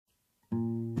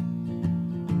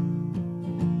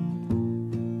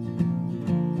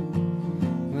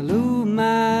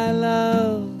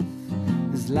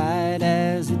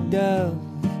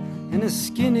and her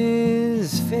skin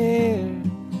is fair,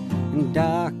 and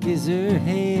dark is her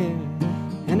hair,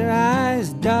 and her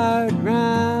eyes dart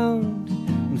round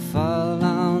and fall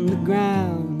on the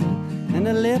ground, and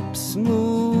her lips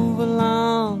move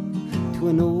along to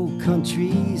an old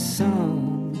country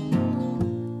song.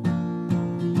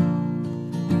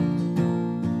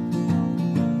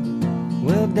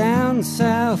 Well, down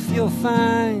south you'll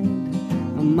find,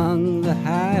 among the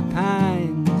high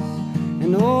pines,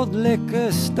 an old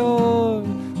liquor store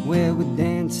where we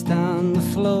danced on the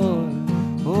floor.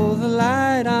 Oh, the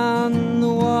light on the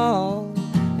wall,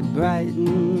 it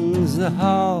brightens the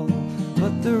hall,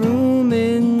 but the room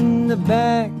in the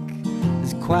back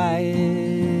is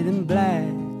quiet and black.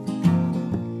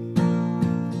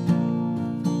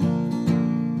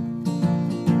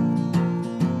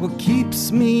 What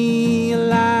keeps me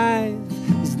alive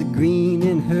is the green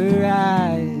in her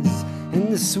eyes, and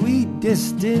the sweet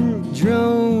distant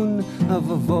drone of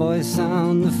a voice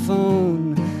on the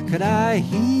phone. Could I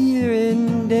hear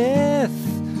in death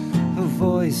her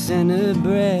voice and her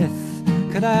breath?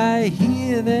 Could I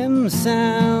hear them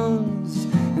sounds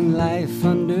in life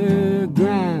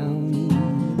underground?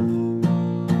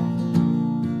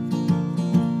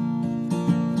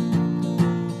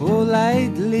 Oh,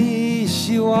 lightly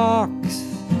she walks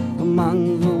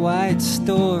among the white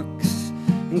storks,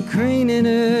 and craning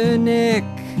her neck,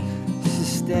 she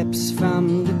steps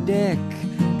from the deck.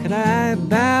 Could I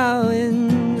bow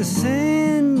in the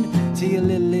sand to your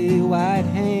lily white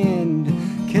hand?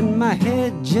 Can my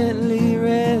head gently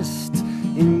rest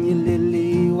in your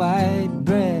lily white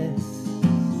breast?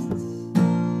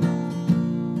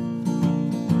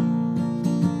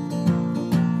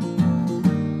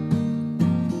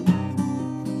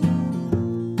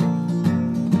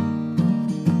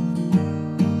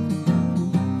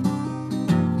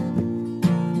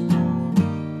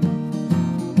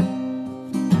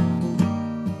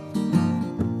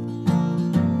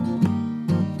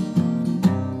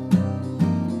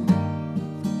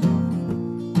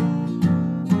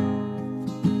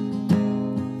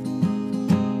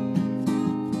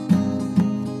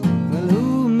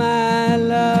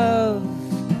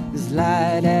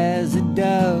 Light as a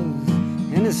dove,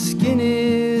 and her skin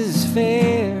is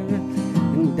fair,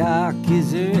 and dark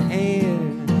is her hair,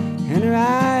 and her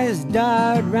eyes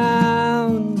dart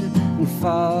round and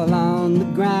fall on the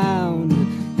ground.